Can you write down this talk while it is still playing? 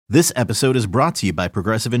This episode is brought to you by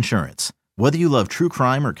Progressive Insurance. Whether you love true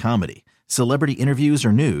crime or comedy, celebrity interviews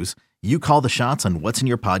or news, you call the shots on what's in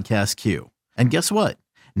your podcast queue. And guess what?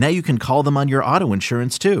 Now you can call them on your auto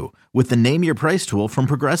insurance too with the Name Your Price tool from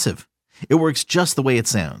Progressive. It works just the way it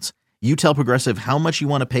sounds. You tell Progressive how much you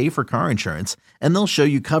want to pay for car insurance, and they'll show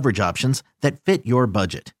you coverage options that fit your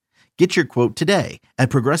budget. Get your quote today at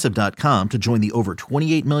Progressive.com to join the over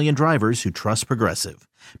 28 million drivers who trust Progressive.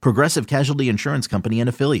 Progressive Casualty Insurance Company and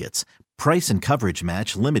Affiliates. Price and coverage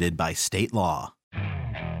match limited by state law.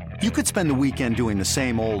 You could spend the weekend doing the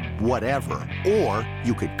same old whatever, or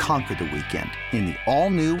you could conquer the weekend in the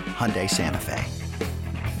all-new Hyundai Santa Fe.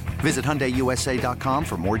 Visit HyundaiUSA.com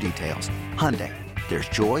for more details. Hyundai, there's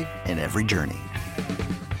joy in every journey.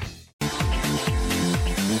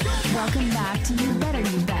 Welcome back to You Better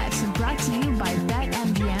You Bet, brought to you by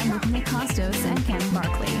BetMGM with Nick Costos and Ken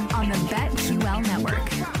Barkley on the BetQL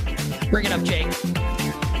network. Bring it up, Jake.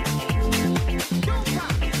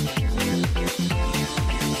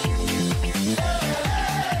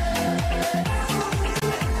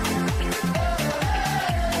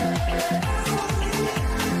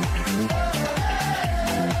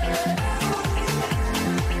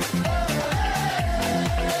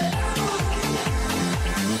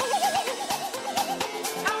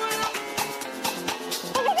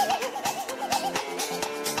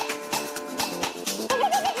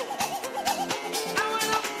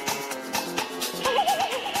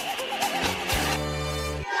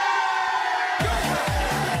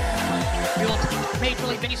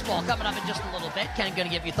 Coming up in just a little bit. Ken going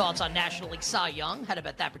to give you thoughts on National League Cy Young, how to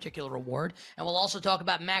bet that particular award. And we'll also talk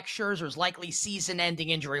about Max Scherzer's likely season-ending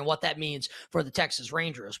injury and what that means for the Texas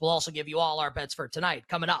Rangers. We'll also give you all our bets for tonight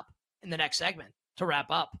coming up in the next segment to wrap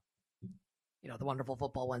up, the wonderful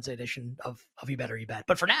Football Wednesday edition of You Better You Bet.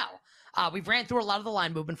 But for now, we've ran through a lot of the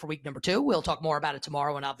line movement for week number 2. We'll talk more about it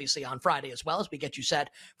tomorrow and obviously on Friday as well as we get you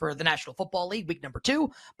set for the National Football League week number 2.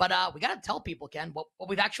 But we got to tell people, Ken, what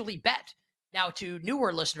we've actually bet. Now, to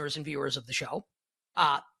newer listeners and viewers of the show,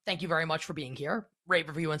 thank you very much for being here. Rate,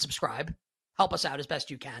 review, and subscribe. Help us out as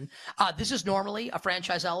best you can. This is normally a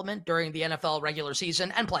franchise element during the NFL regular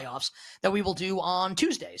season and playoffs that we will do on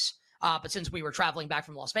Tuesdays. But since we were traveling back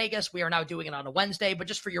from Las Vegas, we are now doing it on a Wednesday. But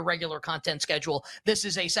just for your regular content schedule, this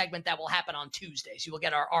is a segment that will happen on Tuesdays. You will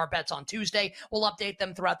get our bets on Tuesday. We'll update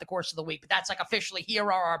them throughout the course of the week. But that's like officially,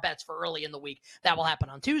 here are our bets for early in the week. That will happen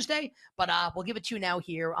on Tuesday. But we'll give it to you now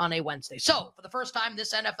here on a Wednesday. So for the first time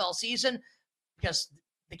this NFL season, because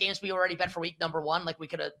the games we already bet for week number 1, like we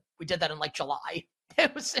did that in like July.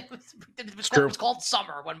 It was called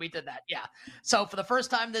summer when we did that. Yeah. So for the first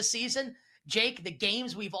time this season, Jake, the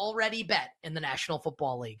games we've already bet in the National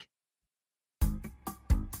Football League.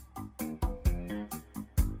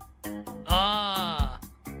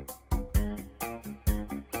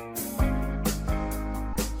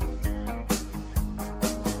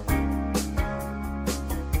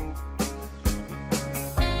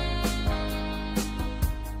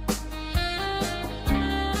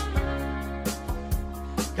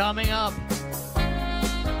 Coming up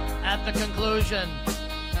at the conclusion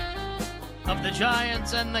of the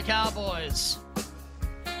Giants and the Cowboys.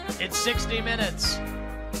 It's 60 minutes,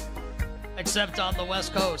 except on the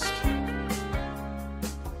West Coast.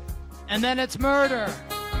 And then it's murder.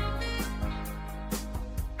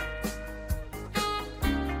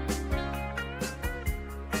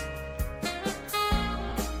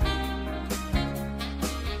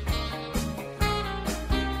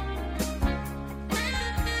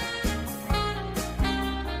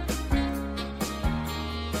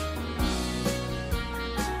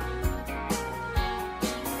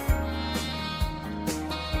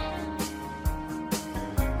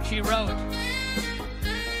 She Wrote,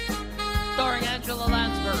 starring Angela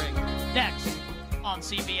Lansbury, next on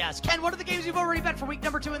CBS. Ken, what are the games you've already bet for week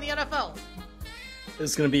number 2 in the NFL?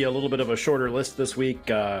 It's going to be a little bit of a shorter list this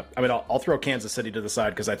week. I'll throw Kansas City to the side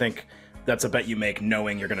because I think that's a bet you make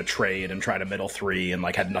knowing you're going to trade and try to middle 3 and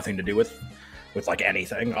had nothing to do with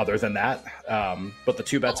anything other than that. But the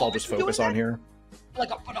 2 bets I'll just focus on here.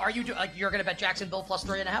 But are you you're going to bet Jacksonville plus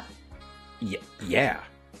 3.5? Yeah.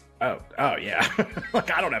 Oh yeah.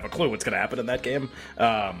 I don't have a clue what's going to happen in that game.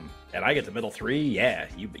 And I get the middle 3. Yeah,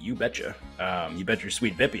 you betcha. You bet your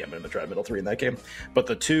sweet Bippy I'm going to try middle 3 in that game. But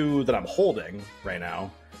the 2 that I'm holding right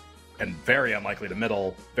now, and very unlikely to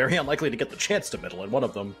get the chance to middle in one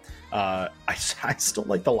of them, I still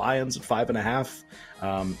like the Lions at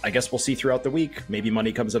 5.5. I guess we'll see throughout the week. Maybe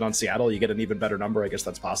money comes in on Seattle. You get an even better number. I guess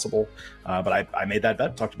that's possible. But I made that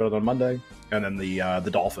bet, talked about it on Monday. And then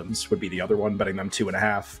the Dolphins would be the other one, betting them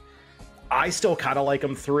 2.5. I still kind of like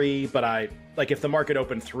them 3, but if the market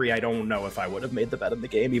opened 3, I don't know if I would have made the bet in the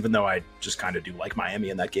game, even though I just kind of do like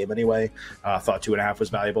Miami in that game anyway. Thought 2.5 was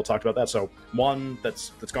valuable, talked about that. So one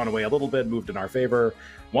that's gone away a little bit, moved in our favor.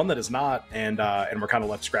 One that is not, and we're kind of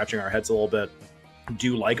left scratching our heads a little bit.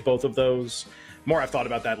 Do like both of those. More I've thought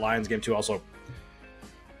about that Lions game too. Also,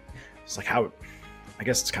 it's like how. I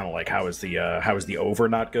guess it's kind of like how is the over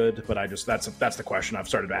not good? But that's the question I've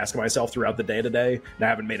started asking myself throughout the day today, and I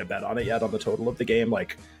haven't made a bet on it yet on the total of the game.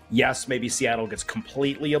 Like, yes, maybe Seattle gets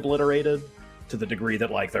completely obliterated to the degree that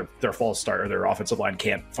like their false start or their offensive line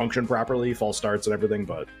can't function properly, false starts and everything.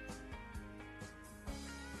 But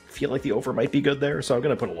I feel like the over might be good there, so I'm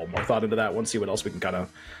gonna put a little more thought into that one, see what else we can kind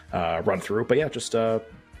of run through. But yeah, just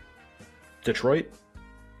Detroit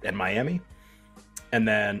and Miami. And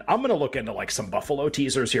then I'm going to look into like some Buffalo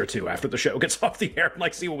teasers here too after the show gets off the air and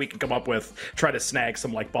like see what we can come up with. Try to snag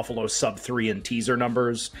some like Buffalo sub-3 in teaser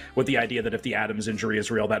numbers with the idea that if the Adams injury is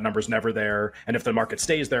real, that number's never there. And if the market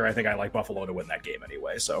stays there, I think I like Buffalo to win that game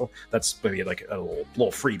anyway. So that's maybe like a little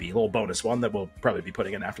freebie, a little bonus one that we'll probably be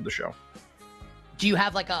putting in after the show. Do you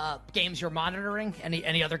have like games you're monitoring?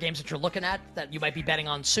 Any other games that you're looking at that you might be betting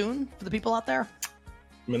on soon for the people out there?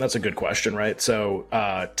 I mean, that's a good question, right? So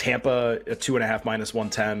Tampa at 2.5 minus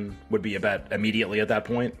 110 would be a bet immediately at that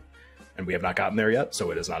point, and we have not gotten there yet,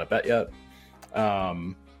 so it is not a bet yet.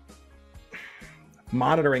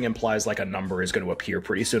 Monitoring implies like a number is going to appear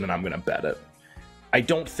pretty soon, and I'm going to bet it. I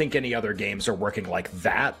don't think any other games are working like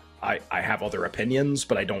that. I have other opinions,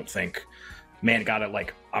 but I don't think, man, got it.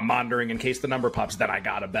 Like I'm monitoring in case the number pops, then I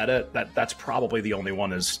gotta bet it. That's probably the only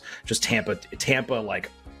one is just Tampa.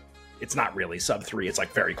 Like. It's not really sub-3. It's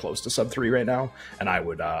like very close to sub-3 right now, and I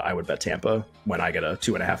would bet Tampa when I get a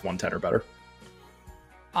 2.5 110 or better.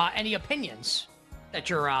 Any opinions that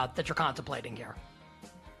you're contemplating here?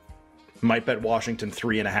 Might bet Washington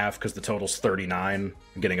 3.5 because the total's 39.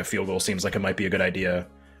 Getting a field goal seems like it might be a good idea.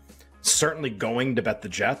 Certainly going to bet the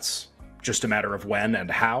Jets. Just a matter of when and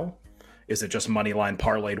how. Is it just money line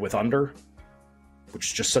parlayed with under? Which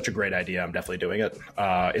is just such a great idea. I'm definitely doing it.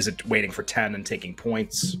 Is it waiting for 10 and taking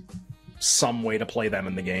points? Some way to play them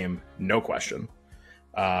in the game, no question.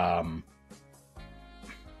 I mean,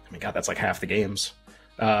 God, that's like half the games.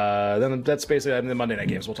 Then that's basically the Monday night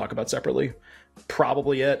games we'll talk about separately.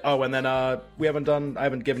 Probably it. Oh, and then I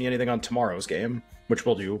haven't given you anything on tomorrow's game, which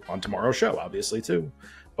we'll do on tomorrow's show, obviously, too.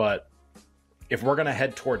 But if we're going to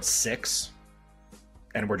head towards 6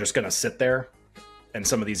 and we're just going to sit there and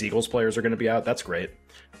some of these Eagles players are going to be out, that's great.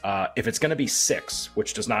 If it's going to be 6,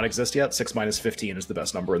 which does not exist yet, 6 minus 15 is the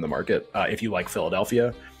best number in the market. If you like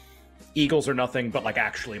Philadelphia, Eagles are nothing, but like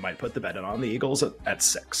actually might put the bet in on the Eagles at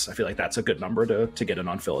 6. I feel like that's a good number to get in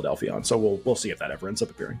on Philadelphia on. So we'll see if that ever ends up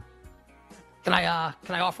appearing. Can I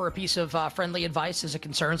offer a piece of friendly advice as it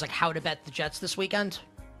concerns like how to bet the Jets this weekend?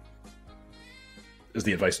 Is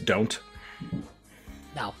the advice don't?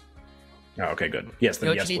 No. Oh, okay, good. Yes,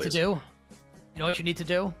 then yes, please. You know what you need to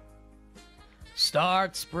do?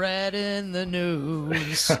 Start spreading the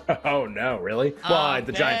news. Oh, no, really? Well,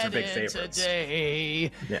 the Giants are big favorites. Today.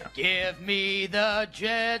 Yeah. Give me the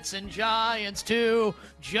Jets and Giants to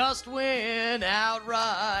just win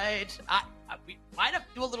outright. We might have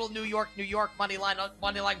to do a little New York money line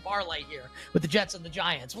parlay here with the Jets and the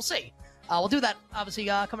Giants. We'll see. We'll do that, obviously,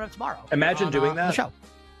 coming up tomorrow. Imagine doing that. The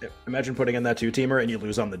show. Imagine putting in that 2-teamer and you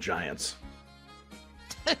lose on the Giants.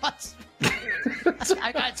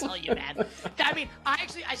 I gotta tell you, man. I mean,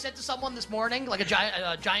 I said to someone this morning, like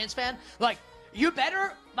a Giants fan, like you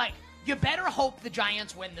better hope the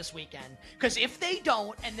Giants win this weekend, because if they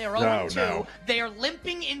don't and they're 0-2, they are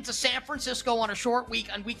limping into San Francisco on a short week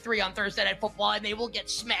on week 3 on Thursday Night Football, and they will get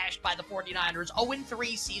smashed by the 49ers.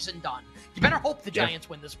 0-3 season done. You better hope the Giants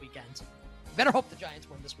win this weekend.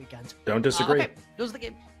 Don't disagree. Okay. Those are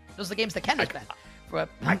the games that Ken has bet.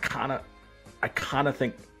 I kind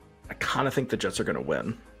of think the Jets are going to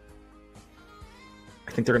win.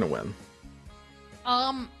 I think they're going to win.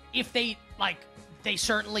 If they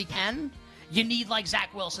certainly can. You need like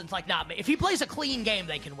Zach Wilson's if he plays a clean game,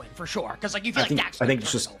 they can win for sure. Because you feel I think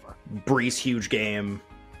it's just over. Brees huge game.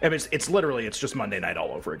 I mean, it's just Monday night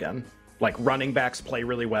all over again. Like running backs play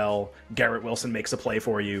really well. Garrett Wilson makes a play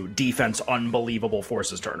for you. Defense unbelievable,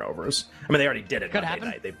 forces turnovers. I mean, they already did it Monday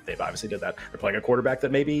night. They've obviously did that. They're playing a quarterback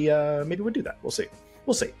that maybe would do that. We'll see.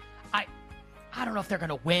 I don't know if they're going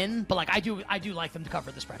to win, but I do like them to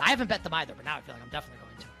cover the spread. I haven't bet them either, but now I feel like I'm definitely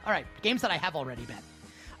going to. All right, games that I have already bet.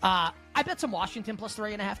 I bet some Washington plus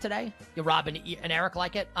 3.5 today. Rob and Eric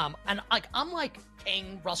like it. And like I'm like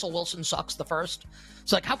King. Russell Wilson sucks the first.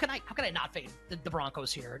 So like how can I not fade the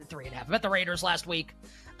Broncos here at 3.5? I bet the Raiders last week.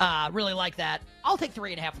 Really like that. I'll take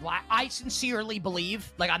 3.5. I sincerely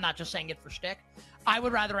believe, like I'm not just saying it for shtick, I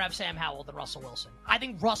would rather have Sam Howell than Russell Wilson. I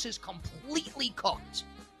think Russ is completely cooked.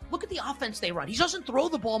 Look at the offense they run. He doesn't throw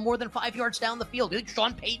the ball more than 5 yards down the field. You think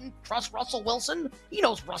Sean Payton trusts Russell Wilson? He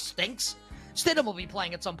knows Russ stinks. Stidham will be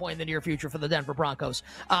playing at some point in the near future for the Denver Broncos.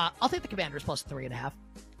 I'll take the Commanders plus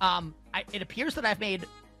 3.5. It appears that I've made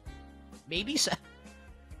maybe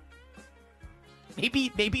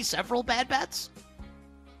several bad bets.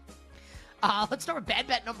 Let's start with bad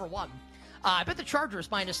bet number 1. I bet the Chargers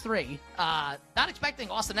 -3. Not expecting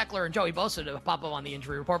Austin Eckler and Joey Bosa to pop up on the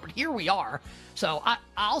injury report, but here we are. So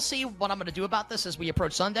I'll see what I'm going to do about this as we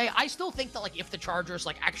approach Sunday. I still think that like if the Chargers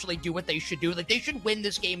like actually do what they should do, like they should win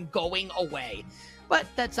this game going away. But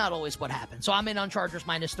that's not always what happens. So I'm in on Chargers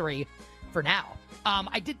 -3 for now.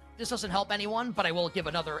 This doesn't help anyone, but I will give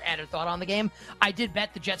another added thought on the game. I did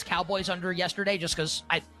bet the Jets Cowboys under yesterday just because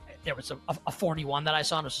there was a 41 that I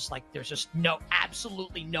saw, and it's just like, there's just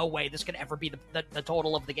absolutely no way this could ever be the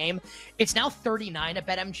total of the game. It's now 39 at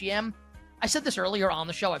BetMGM. I said this earlier on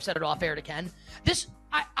the show. I've said it off air to Ken.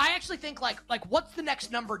 I actually think like what's the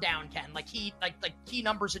next number down, Ken? Like key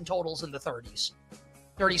numbers and totals in the 30s.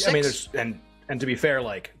 36. I mean, there's and to be fair,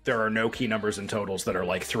 like there are no key numbers and totals that are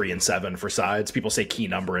like 3 and 7 for sides. People say key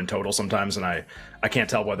number and total sometimes, and I can't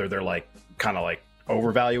tell whether they're like kind of like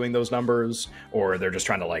overvaluing those numbers or they're just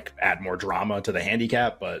trying to like add more drama to the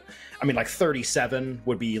handicap. But I mean, like 37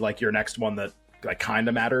 would be like your next one that like kind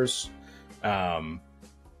of matters. Do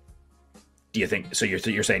you think so?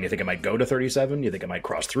 You're saying you think it might go to 37? You think it might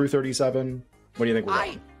cross through 37? What do you think we're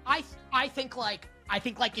going? I think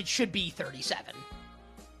like it should be 37.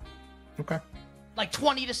 Okay. Like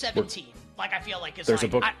 20 to 17. Like I feel like it's there's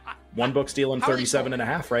like, a book. One book stealing 37 and a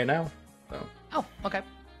half right now. So. Oh, okay.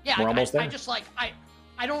 Yeah, we're almost there. I just like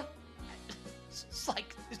I don't. It's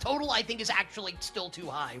like the total I think is actually still too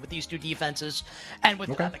high with these two defenses, and with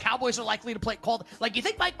the Cowboys are likely to play called. Like, you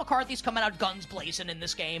think Mike McCarthy's coming out guns blazing in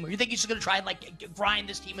this game, or you think he's just going to try and like grind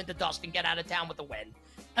this team into dust and get out of town with a win?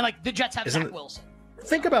 And like the Jets have Zach Wilson.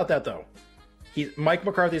 Think about that though. Mike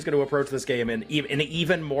McCarthy's going to approach this game in an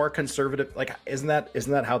even more conservative. Like, isn't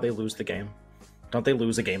that how they lose the game? Don't they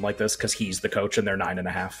lose a game like this because he's the coach and they're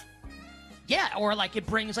 9.5? Yeah, or like it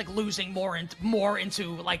brings like losing more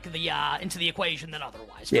into like the into the equation than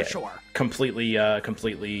otherwise, for sure.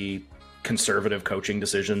 Completely conservative coaching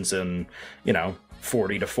decisions, and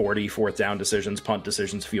 40 to 40 fourth down decisions, punt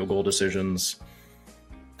decisions, field goal decisions.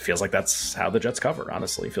 Feels like that's how the Jets cover.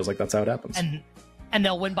 Honestly, feels like that's how it happens. And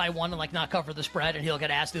they'll win by 1 and like not cover the spread, and he'll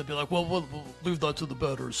get asked. He'll be like, "Well, we'll leave that to the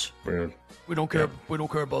bettors. Yeah. We don't care. Yeah. We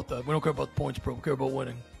don't care about that. We don't care about the points, bro. We care about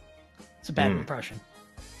winning." It's a bad impression.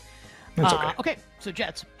 That's okay. Okay, so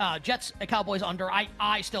Jets Cowboys under.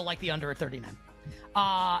 I still like the under at 39.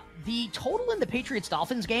 The total in the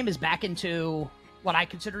Patriots-Dolphins game is back into what I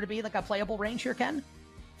consider to be like a playable range here, Ken.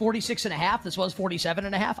 46.5. This was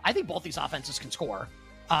 47.5. I think both these offenses can score.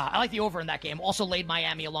 I like the over in that game. Also laid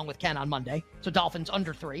Miami along with Ken on Monday. So Dolphins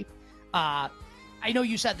under 3. I know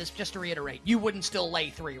you said this, just to reiterate. You wouldn't still lay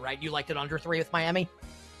 3, right? You liked it under 3 with Miami?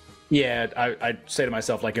 Yeah, I'd say to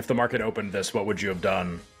myself, like, if the market opened this, what would you have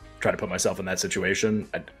done? Try to put myself in that situation.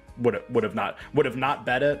 I would have not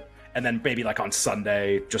bet it, and then maybe like on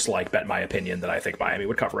Sunday just like bet my opinion that I think Miami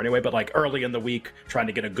would cover anyway. But like early in the week, trying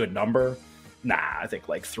to get a good number, I think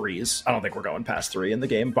like 3s. I don't think we're going past 3 in the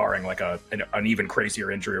game, barring like an even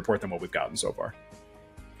crazier injury report than what we've gotten so far.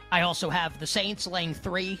 I also have the Saints laying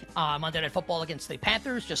 3 Monday Night Football against the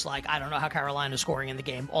Panthers. Just like I don't know how Carolina's scoring in the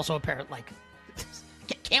game. Also apparent like.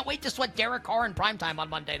 Can't wait to sweat Derek Carr in primetime on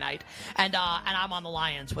Monday night, and I'm on the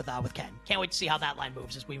Lions with Ken. Can't wait to see how that line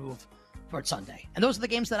moves as we move towards Sunday. And those are the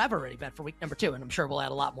games that I've already bet for week number 2, and I'm sure we'll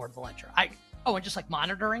add a lot more to the ledger. And just like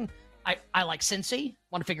monitoring, I like Cincy.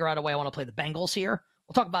 Want to figure out a way I want to play the Bengals here.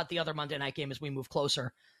 We'll talk about the other Monday night game as we move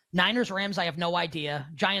closer. Niners Rams, I have no idea.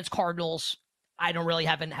 Giants Cardinals, I don't really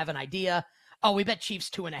have an idea. Oh, we bet Chiefs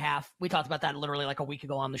 2.5. We talked about that literally like a week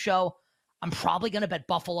ago on the show. I'm probably going to bet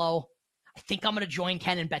Buffalo. I think I'm going to join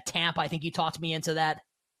Ken and bet Tampa. I think he talked me into that.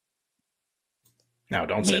 No,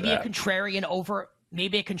 don't say that. Maybe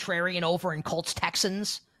a contrarian over in Colts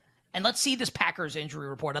Texans. And let's see this Packers injury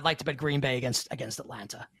report. I'd like to bet Green Bay against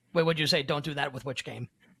Atlanta. Wait, what'd you say? Don't do that with which game?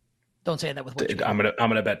 Don't say that with which game. I'm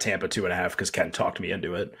gonna bet Tampa 2.5 because Ken talked me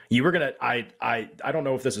into it. You were gonna. I don't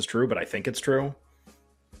know if this is true, but I think it's true.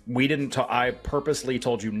 I purposely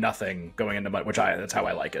told you nothing going into that's how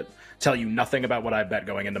I like it. Tell you nothing about what I bet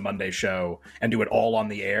going into Monday's show and do it all on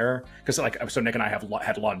the air. Because so Nick and I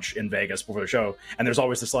had lunch in Vegas before the show, and there's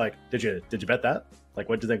always this like, did you bet that? Like,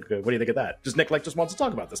 what do you think of that? Just Nick just wants to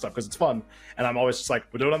talk about this stuff because it's fun, and I'm always just like,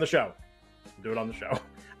 we'll do it on the show.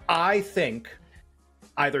 I think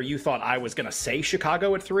either you thought I was gonna say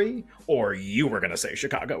Chicago at 3, or you were gonna say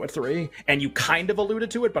Chicago at 3, and you kind of alluded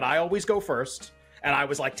to it, but I always go first. And I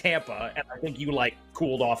was like Tampa, and I think you like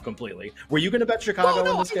cooled off completely. Were you going to bet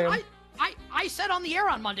Chicago in this game? I said on the air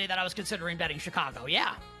on Monday that I was considering betting Chicago.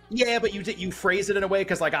 Yeah. Yeah, but you phrased it in a way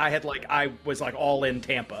because I was all in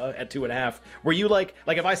Tampa at 2.5. Were you like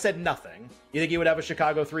if I said nothing, you think you would have a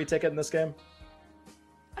Chicago 3 ticket in this game?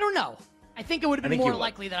 I don't know. I think it would have been more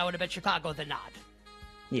likely that I would have bet Chicago than not.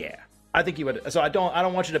 Yeah, I think you would. So I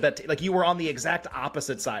don't want you to bet. You were on the exact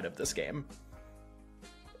opposite side of this game.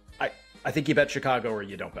 I think you bet Chicago or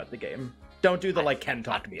you don't bet the game. Don't do the Ken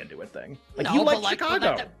talked me into it thing. You like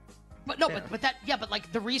Chicago. But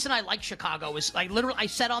the reason I like Chicago is literally I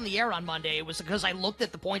said on the air on Monday it was because I looked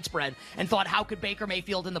at the point spread and thought, how could Baker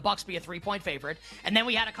Mayfield and the Bucs be a 3-point favorite? And then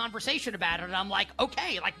we had a conversation about it, and I'm like,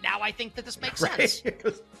 okay, now I think that this makes sense.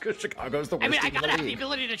 Because Chicago's the worst. I mean, I gotta have the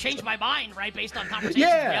ability to change my mind, right, based on conversations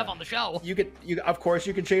we have on the show. Of course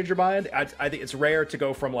you can change your mind. I think it's rare to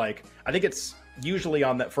go from I think it's usually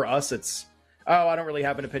on that for us. It's I don't really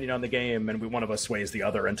have an opinion on the game, and one of us sways the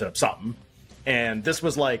other into something. And this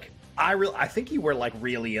was I think you were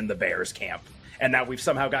really in the Bears camp, and now we've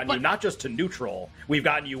somehow gotten you not just to neutral, we've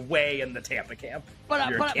gotten you way in the Tampa camp. But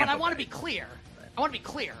I want to be clear.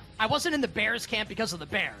 I wasn't in the Bears camp because of the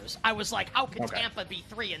Bears. I was like, how could Tampa be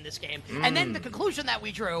 3 in this game? And then the conclusion that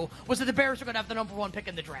we drew was that the Bears are going to have the number 1 pick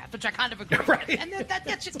in the draft, which I kind of agree with. And that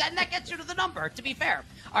gets you to the number, to be fair.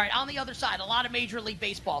 All right, on the other side, a lot of Major League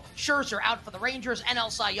Baseball. Scherzer out for the Rangers,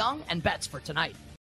 NL Cy Young, and bets for tonight.